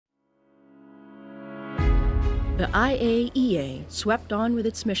The IAEA swept on with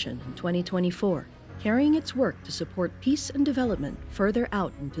its mission in 2024, carrying its work to support peace and development further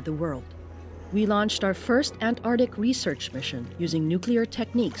out into the world. We launched our first Antarctic research mission using nuclear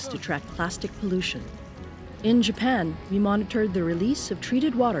techniques to track plastic pollution. In Japan, we monitored the release of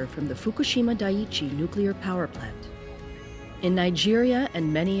treated water from the Fukushima Daiichi nuclear power plant. In Nigeria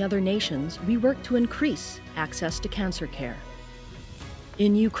and many other nations, we worked to increase access to cancer care.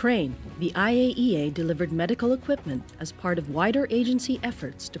 In Ukraine, the IAEA delivered medical equipment as part of wider agency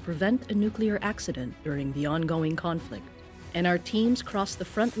efforts to prevent a nuclear accident during the ongoing conflict. And our teams crossed the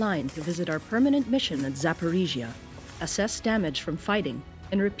front line to visit our permanent mission at Zaporizhia, assess damage from fighting,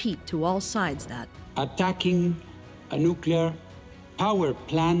 and repeat to all sides that attacking a nuclear power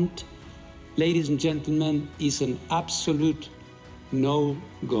plant, ladies and gentlemen, is an absolute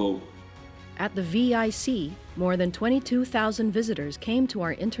no-go. At the VIC, more than 22,000 visitors came to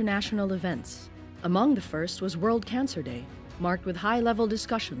our international events. Among the first was World Cancer Day, marked with high-level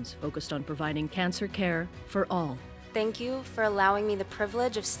discussions focused on providing cancer care for all. Thank you for allowing me the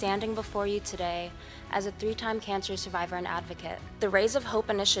privilege of standing before you today as a 3-time cancer survivor and advocate. The Rays of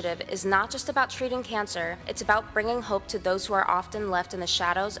Hope initiative is not just about treating cancer, it's about bringing hope to those who are often left in the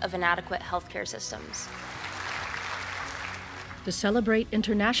shadows of inadequate healthcare systems. To celebrate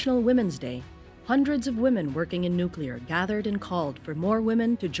International Women's Day, hundreds of women working in nuclear gathered and called for more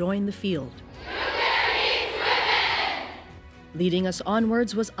women to join the field. Leading us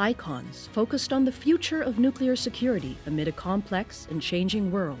onwards was Icons, focused on the future of nuclear security amid a complex and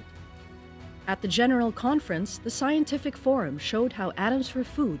changing world. At the General Conference, the Scientific Forum showed how Atoms for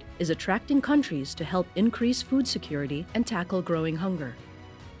Food is attracting countries to help increase food security and tackle growing hunger.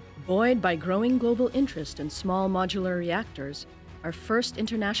 Buoyed by growing global interest in small modular reactors, our first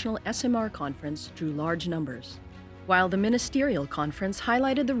international SMR conference drew large numbers, while the Ministerial Conference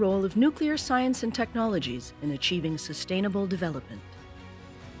highlighted the role of nuclear science and technologies in achieving sustainable development.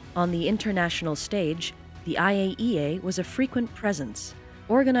 On the international stage, the IAEA was a frequent presence,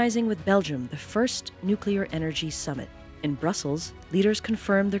 organizing with Belgium the first Nuclear Energy Summit. In Brussels, leaders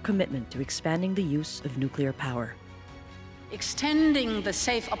confirmed their commitment to expanding the use of nuclear power. Extending the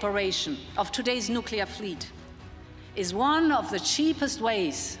safe operation of today's nuclear fleet is one of the cheapest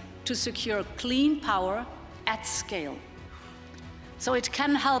ways to secure clean power at scale, so it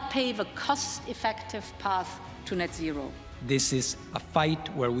can help pave a cost-effective path to net zero. This is a fight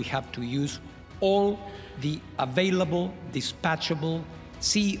where we have to use all the available, dispatchable,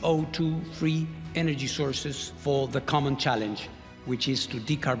 CO2-free energy sources for the common challenge, which is to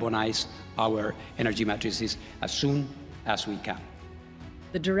decarbonize our energy matrices as soon as we can.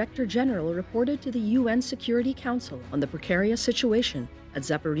 The Director General reported to the UN Security Council on the precarious situation at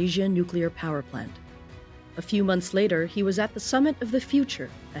Zaporizhia nuclear power plant. A few months later, he was at the Summit of the Future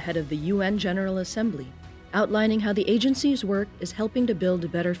ahead of the UN General Assembly, outlining how the agency's work is helping to build a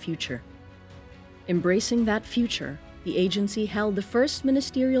better future. Embracing that future, the agency held the first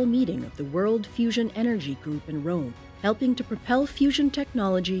ministerial meeting of the World Fusion Energy Group in Rome, helping to propel fusion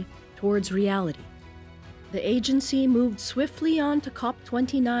technology towards reality. The agency moved swiftly on to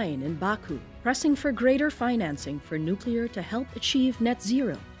COP29 in Baku, pressing for greater financing for nuclear to help achieve net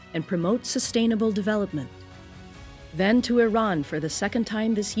zero and promote sustainable development. Then to Iran for the second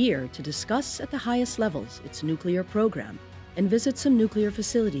time this year to discuss at the highest levels its nuclear program and visit some nuclear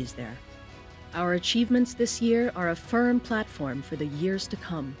facilities there. Our achievements this year are a firm platform for the years to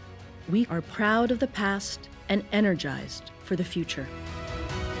come. We are proud of the past and energized for the future.